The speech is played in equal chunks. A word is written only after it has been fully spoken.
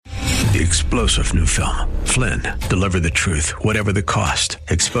The explosive new film, Flynn, deliver the truth, whatever the cost,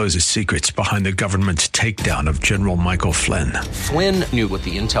 exposes secrets behind the government's takedown of General Michael Flynn. Flynn knew what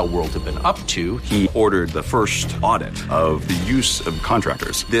the intel world had been up to. He ordered the first audit of the use of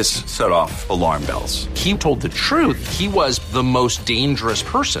contractors. This set off alarm bells. He told the truth. He was the most dangerous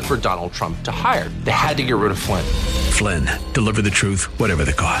person for Donald Trump to hire. They had to get rid of Flynn. Flynn, deliver the truth, whatever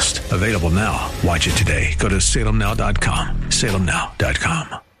the cost. Available now. Watch it today. Go to salemnow.com.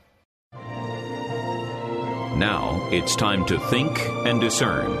 salemnow.com. Now it's time to think and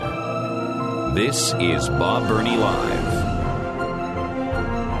discern. This is Bob Burney Live.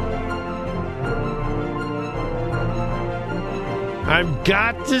 I've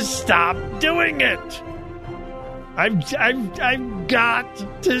got to stop doing it. I've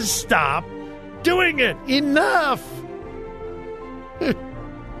got to stop doing it. Enough.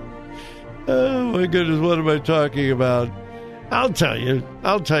 Oh my goodness, what am I talking about? I'll tell you.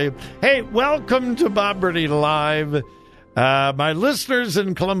 Hey, welcome to Bob Burney Live. My listeners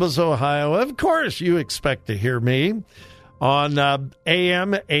in Columbus, Ohio, of course you expect to hear me on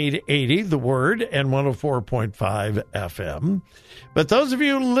AM 880, The Word, and 104.5 FM. But those of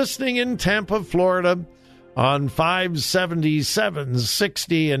you listening in Tampa, Florida, on 570,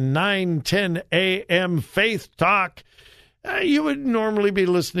 760, and 910 AM Faith Talk, you would normally be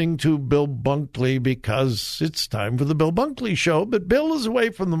listening to Bill Bunkley because it's time for the Bill Bunkley Show, but Bill is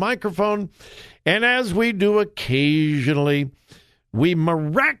away from the microphone, and as we do occasionally, we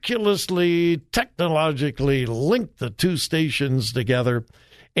miraculously, technologically link the two stations together,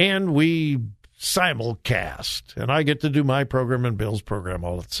 and we simulcast, and I get to do my program and Bill's program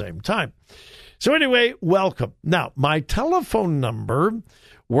all at the same time. So anyway, welcome. Now, my telephone number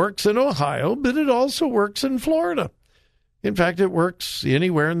works in Ohio, but it also works in Florida. In fact, it works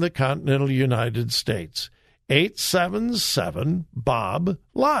anywhere in the continental United States.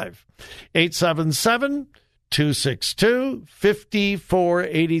 877-BOB-LIVE.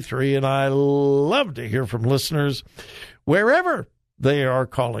 877-262-5483. And I love to hear from listeners wherever they are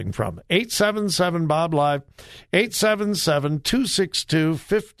calling from. 877-BOB-LIVE.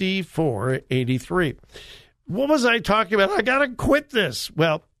 877-262-5483. What was I talking about? I got to quit this.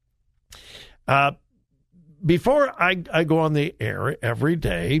 Well, before I go on the air every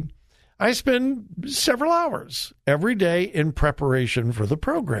day, I spend several hours every day in preparation for the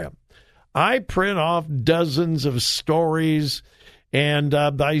program. I print off dozens of stories, and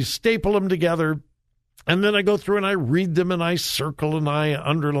I staple them together, and then I go through and I read them, and I circle, and I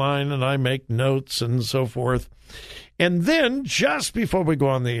underline, and I make notes, and so forth. And then, just before we go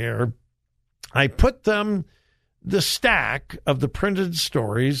on the air, I put them, the stack of the printed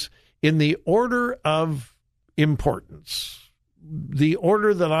stories, in the order of importance, the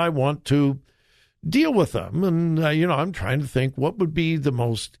order that I want to deal with them. And, I'm trying to think what would be the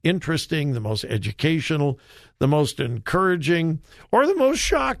most interesting, the most educational, the most encouraging, or the most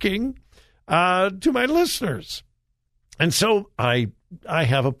shocking to my listeners. And so I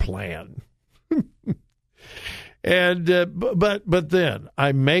have a plan. And but then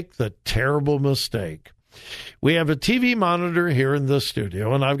I make the terrible mistake. We have a TV monitor here in the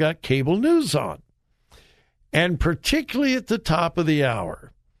studio, and I've got cable news on. And particularly at the top of the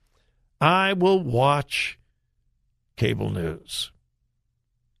hour, I will watch cable news.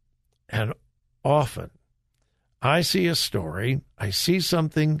 And often I see a story, I see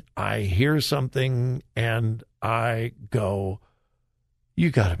something, I hear something, and I go, you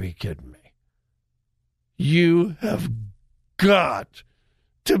got to be kidding me. You have got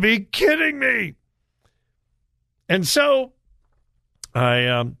to be kidding me. And so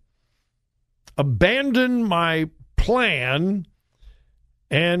I abandon my plan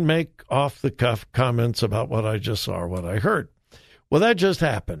and make off-the-cuff comments about what I just saw or what I heard. Well, that just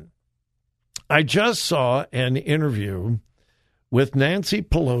happened. I just saw an interview with Nancy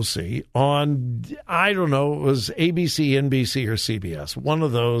Pelosi on, I don't know, it was ABC, NBC, or CBS. One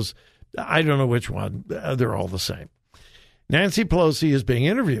of those, I don't know which one. They're all the same. Nancy Pelosi is being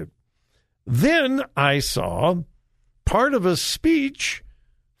interviewed. Then I saw part of a speech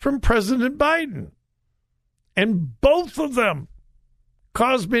from President Biden. And both of them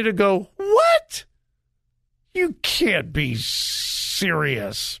caused me to go, what? You can't be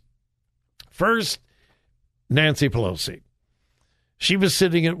serious. First, Nancy Pelosi. She was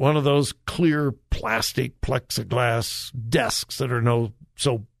sitting at one of those clear plastic plexiglass desks that are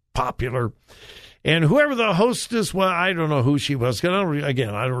so popular. And whoever the hostess was, I don't know who she was. I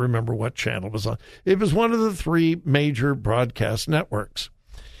don't remember what channel it was on. It was one of the three major broadcast networks.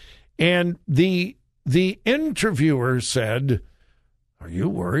 And the interviewer said, Are you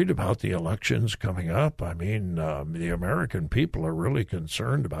worried about the elections coming up? I mean, the American people are really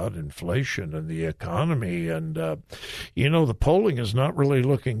concerned about inflation and the economy, and the polling is not really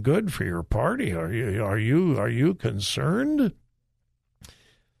looking good for your party. Are you concerned?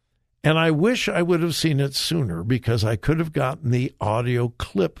 And I wish I would have seen it sooner, because I could have gotten the audio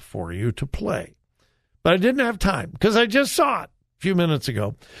clip for you to play. But I didn't have time because I just saw it a few minutes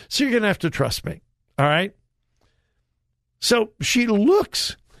ago. So you're going to have to trust me. All right? So she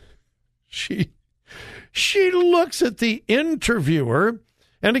looks at the interviewer.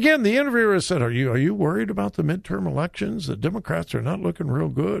 And again, the interviewer said, are you worried about the midterm elections? The Democrats are not looking real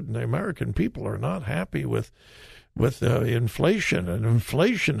good, and the American people are not happy with inflation, and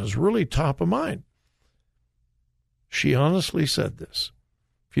inflation is really top of mind. She honestly said this.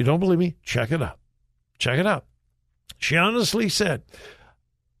 If you don't believe me, check it out. Check it out. She honestly said,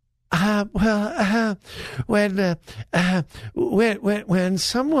 when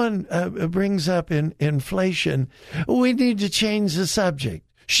someone brings up inflation, we need to change the subject.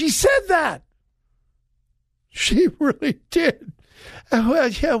 She said that. She really did.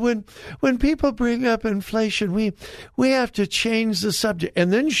 When people bring up inflation, we have to change the subject.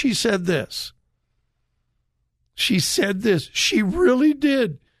 And then she said this. She said this. She really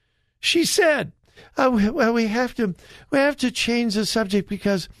did. She said, we have to change the subject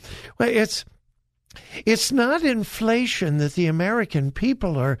because it's not inflation that the American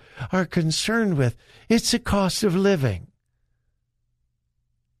people are concerned with. It's the cost of living.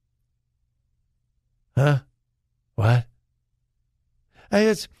 Huh? What?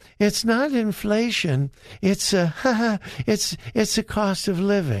 It's not inflation. It's the cost of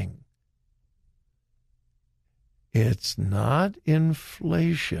living. It's not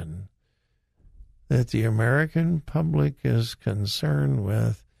inflation that the American public is concerned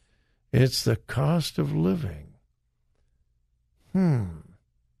with. It's the cost of living. Now,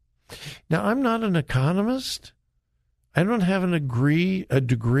 I'm not an economist. I don't have a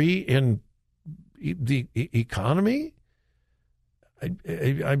degree in the economy.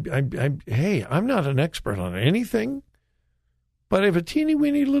 Hey, I'm not an expert on anything, but I have a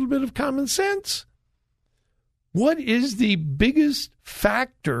teeny-weeny little bit of common sense. What is the biggest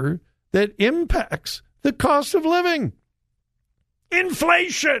factor that impacts the cost of living?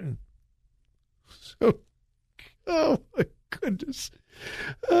 Inflation. So, oh my goodness.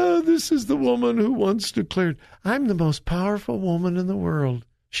 This is the woman who once declared, I'm the most powerful woman in the world.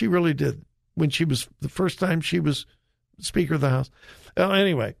 She really did when she was, the first time she was Speaker of the House.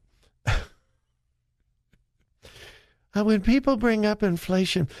 Anyway, when people bring up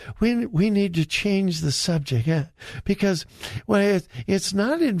inflation, we need to change the subject, because it's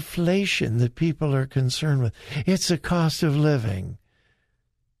not inflation that people are concerned with. It's the cost of living.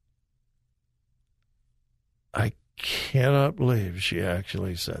 I cannot believe she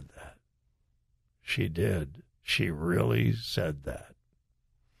actually said that. She did. She really said that.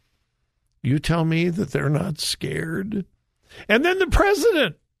 You tell me that they're not scared? And then the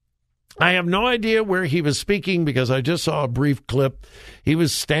president. I have no idea where he was speaking because I just saw a brief clip. He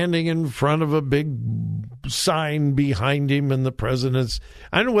was standing in front of a big sign behind him, and the president's,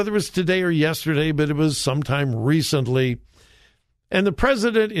 I don't know whether it was today or yesterday, but it was sometime recently. And the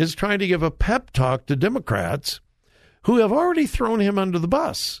president is trying to give a pep talk to Democrats who have already thrown him under the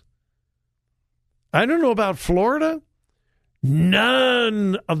bus. I don't know about Florida.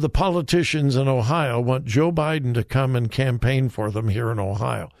 None of the politicians in Ohio want Joe Biden to come and campaign for them here in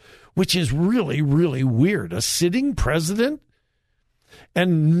Ohio, which is really, really weird. A sitting president?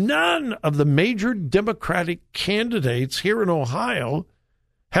 And none of the major Democratic candidates here in Ohio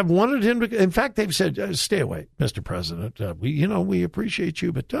have wanted him to. In fact, they've said, stay away, Mr. President. We appreciate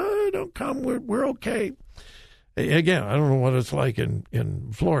you, but don't come. We're okay. Again, I don't know what it's like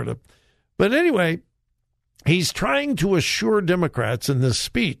in Florida. But anyway, he's trying to assure Democrats in this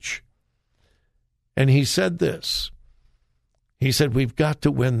speech. And he said this. He said, we've got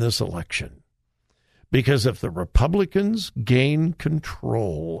to win this election because if the Republicans gain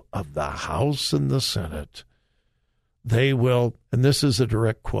control of the House and the Senate, they will, and this is a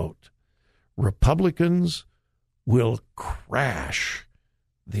direct quote, Republicans will crash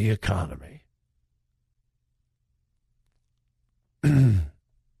the economy.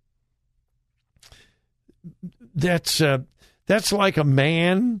 That's like a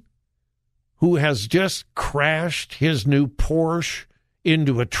man who has just crashed his new Porsche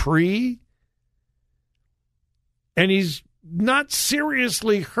into a tree, and he's not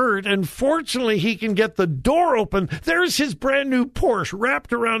seriously hurt, and fortunately he can get the door open. There's his brand new Porsche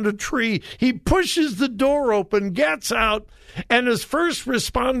wrapped around a tree. He pushes the door open, gets out, and as first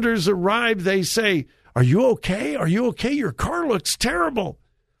responders arrive, they say, Are you okay? Are you okay? Your car looks terrible.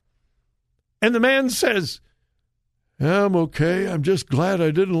 And the man says, I'm okay. I'm just glad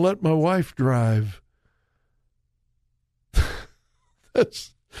I didn't let my wife drive.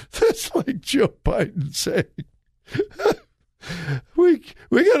 That's like Joe Biden saying, we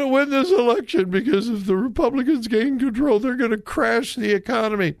got to win this election because if the Republicans gain control, they're going to crash the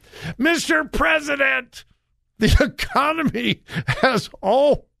economy. Mr. President, the economy has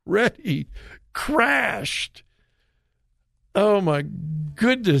already crashed. Oh, my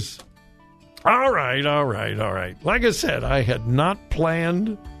goodness. All right. Like I said, I had not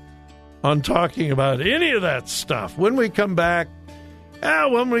planned on talking about any of that stuff. When we come back,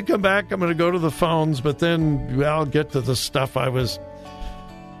 I'm going to go to the phones, but then I'll get to the stuff I was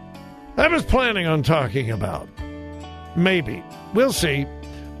planning on talking about. Maybe. We'll see.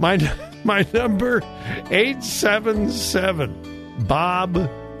 My number, 877 Bob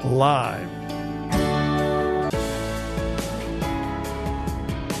Live.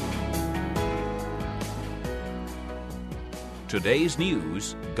 Today's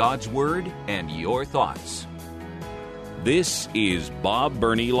news, God's Word, and your thoughts. This is Bob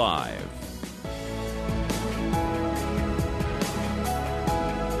Burney Live.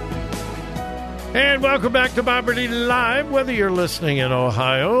 And welcome back to Bob Burney Live. Whether you're listening in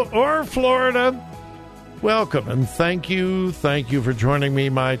Ohio or Florida, welcome and thank you. Thank you for joining me.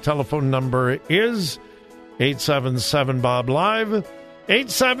 My telephone number is 877-BOB-LIVE,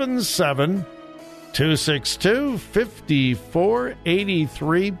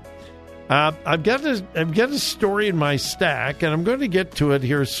 877-262-5483. I've got a story in my stack, and I'm going to get to it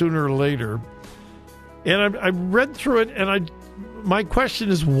here sooner or later. And I read through it, and my question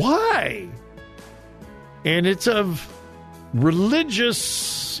is why? And it's of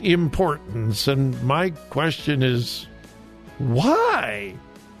religious importance, and my question is why?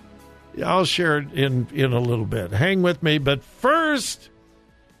 I'll share it in a little bit. Hang with me, but first,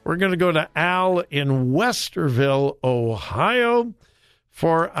 we're going to go to Al in Westerville, Ohio.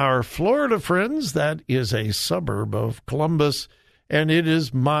 For our Florida friends, that is a suburb of Columbus, and it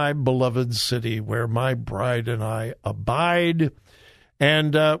is my beloved city where my bride and I abide,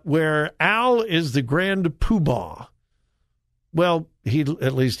 and where Al is the grand poobah. Well,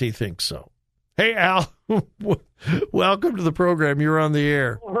 at least he thinks so. Hey, Al, welcome to the program. You're on the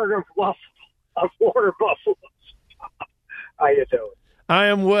air. Florida Buffalo. How you doing? I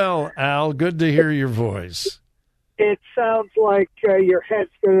am well, Al. Good to hear your voice. It sounds like your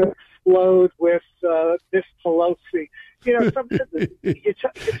head's going to explode with Miss Pelosi. You know, you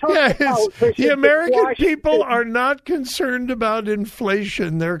talk about politicians. The American people are not concerned about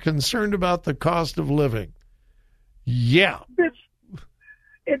inflation. They're concerned about the cost of living. Yeah. It's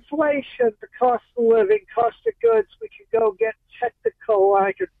inflation, the cost of living, cost of goods. We could go get technical.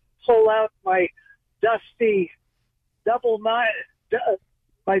 I could pull out my dusty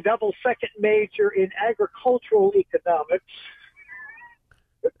my double second major in agricultural economics,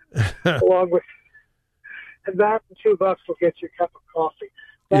 along with, and that and $2 will get you a cup of coffee.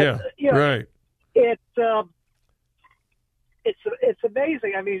 But, right. It's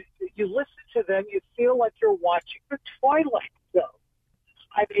amazing. I mean, you listen to them, you feel like you're watching the Twilight Zone.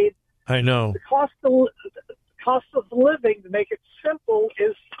 I mean, I know the cost of living, to make it simple,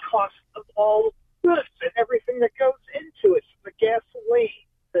 is the cost of all goods and everything that goes into it. The gasoline,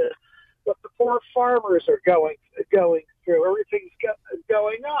 what the poor farmers are going through, everything's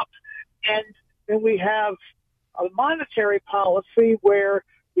going up. And then we have a monetary policy where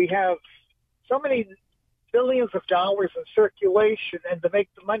we have so many billions of dollars in circulation, and to make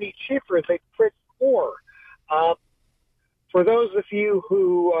the money cheaper, they print more. For those of you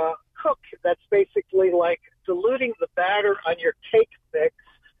who cook, that's basically like diluting the batter on your cake mix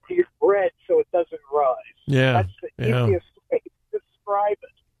to your bread so it doesn't rise. Yeah, that's the easiest way to describe it.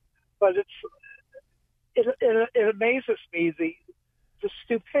 But it amazes me, the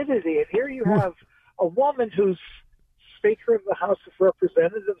stupidity. And here you have a woman who's Speaker of the House of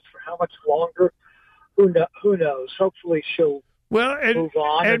Representatives for how much longer? Who knows? Hopefully she'll move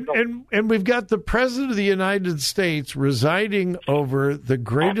on. And we've got the President of the United States residing over the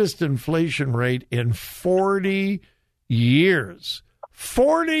greatest inflation rate in 40 years.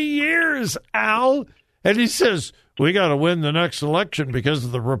 40 years, Al. And he says, we got to win the next election because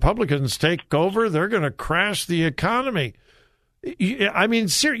if the Republicans take over, they're going to crash the economy. I mean,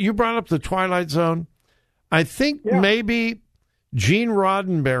 you brought up the Twilight Zone. I think maybe Gene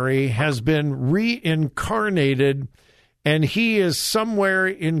Roddenberry has been reincarnated, and he is somewhere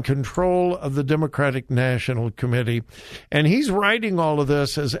in control of the Democratic National Committee. And he's writing all of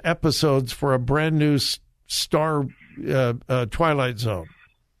this as episodes for a brand new Twilight Zone.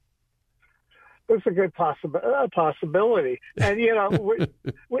 It's a good possibility. And, you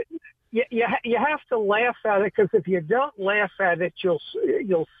have to laugh at it, because if you don't laugh at it, you'll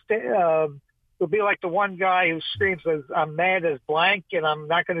be like the one guy who screams, "I'm mad as blank and I'm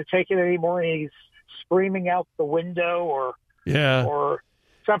not going to take it anymore." And he's screaming out the window or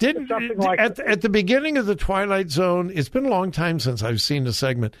something like that. At the beginning of the Twilight Zone, it's been a long time since I've seen the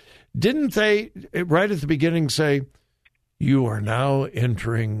segment. Didn't they, right at the beginning, say, "You are now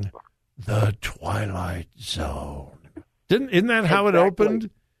entering the Twilight Zone"? Isn't that how it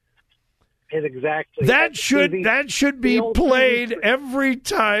opened? Exactly. That should be played every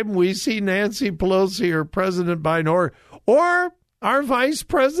time we see Nancy Pelosi or President Biden or our Vice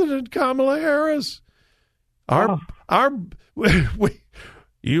President Kamala Harris.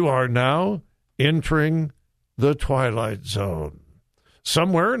 You are now entering the Twilight Zone.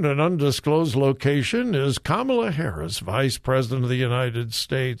 Somewhere in an undisclosed location is Kamala Harris, Vice President of the United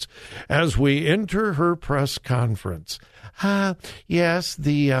States, as we enter her press conference. Yes,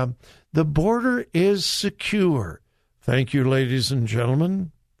 the border is secure. Thank you, ladies and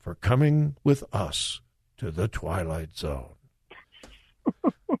gentlemen, for coming with us to the Twilight Zone.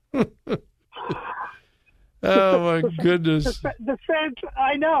 Oh, my goodness. The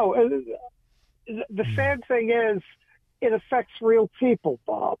sad thing is, it affects real people,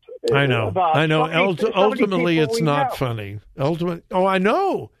 Bob. I know. Ultimately, it's not funny. I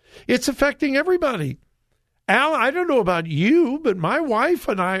know. It's affecting everybody. Al, I don't know about you, but my wife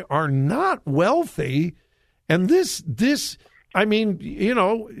and I are not wealthy. And this, I mean,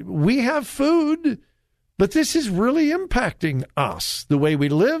 we have food, but this is really impacting us, the way we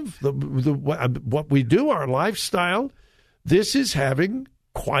live, what we do, our lifestyle. This is having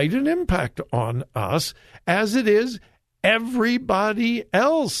quite an impact on us, as it is everybody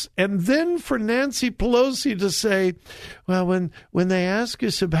else. And then for Nancy Pelosi to say, well, when they ask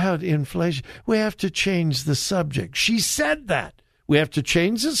us about inflation, we have to change the subject. She said that. We have to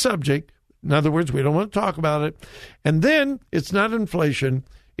change the subject. In other words, we don't want to talk about it. And then it's not inflation,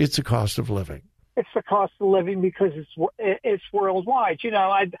 it's the cost of living. It's the cost of living because it's worldwide.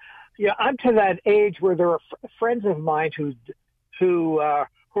 I'm to that age where there are friends of mine who are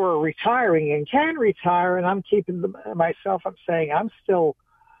retiring and can retire, and I'm keeping myself. I'm saying I'm still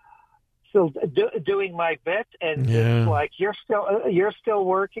doing my bit, and it's like you're still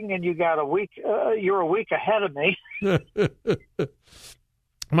working, and you got a week. You're a week ahead of me.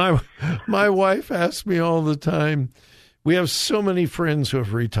 My wife asks me all the time. We have so many friends who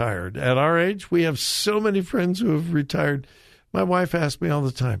have retired. At our age, we have so many friends who have retired. My wife asks me all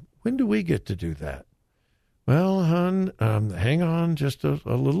the time, when do we get to do that? Well, hon, hang on just a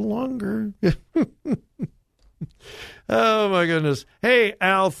little longer. Oh, my goodness. Hey,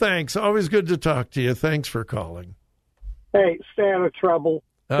 Al, thanks. Always good to talk to you. Thanks for calling. Hey, stay out of trouble.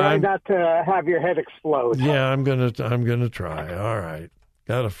 Try not to have your head explode. Yeah, I'm gonna try. All right.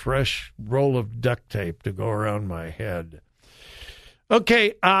 Got a fresh roll of duct tape to go around my head.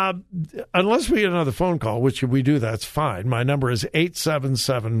 Okay, unless we get another phone call, which if we do, that's fine. My number is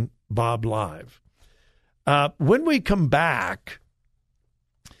 877-BOB-LIVE. When we come back,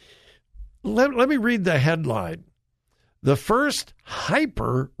 let me read the headline. The first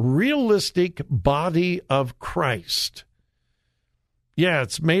hyper-realistic body of Christ. Yeah,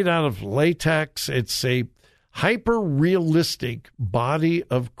 it's made out of latex. It's a hyper-realistic body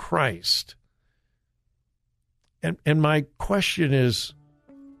of Christ. And my question is,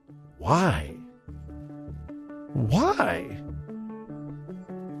 why? Why?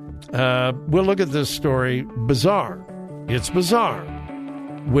 We'll look at this story. Bizarre. It's bizarre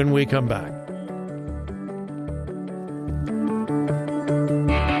when we come back.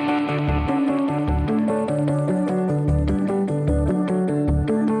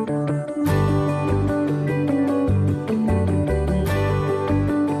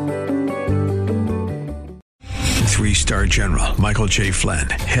 Three-star General Michael J. Flynn,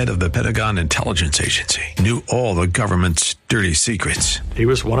 head of the Pentagon Intelligence Agency, knew all the government's dirty secrets. He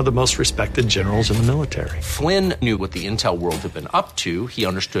was one of the most respected generals in the military. Flynn knew what the intel world had been up to. He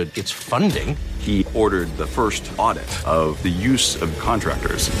understood its funding. He ordered the first audit of the use of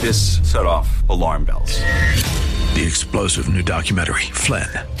contractors. This set off alarm bells. The explosive new documentary, Flynn,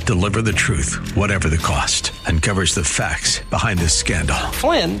 Deliver the Truth, Whatever the Cost, uncovers the facts behind this scandal.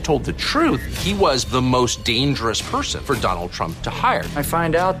 Flynn told the truth. He was the most dangerous person for Donald Trump to hire. I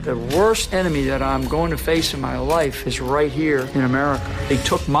find out the worst enemy that I'm going to face in my life is right here in America. They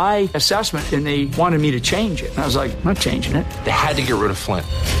took my assessment and they wanted me to change it. And I was like, I'm not changing it. They had to get rid of Flynn.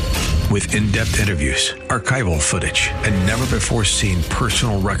 With in-depth interviews, archival footage, and never-before-seen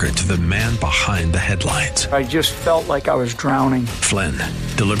personal records of the man behind the headlines. I just felt like I was drowning. Flynn,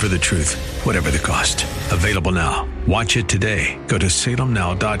 deliver the truth, whatever the cost. Available now. Watch it today. Go to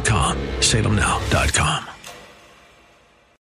salemnow.com. salemnow.com.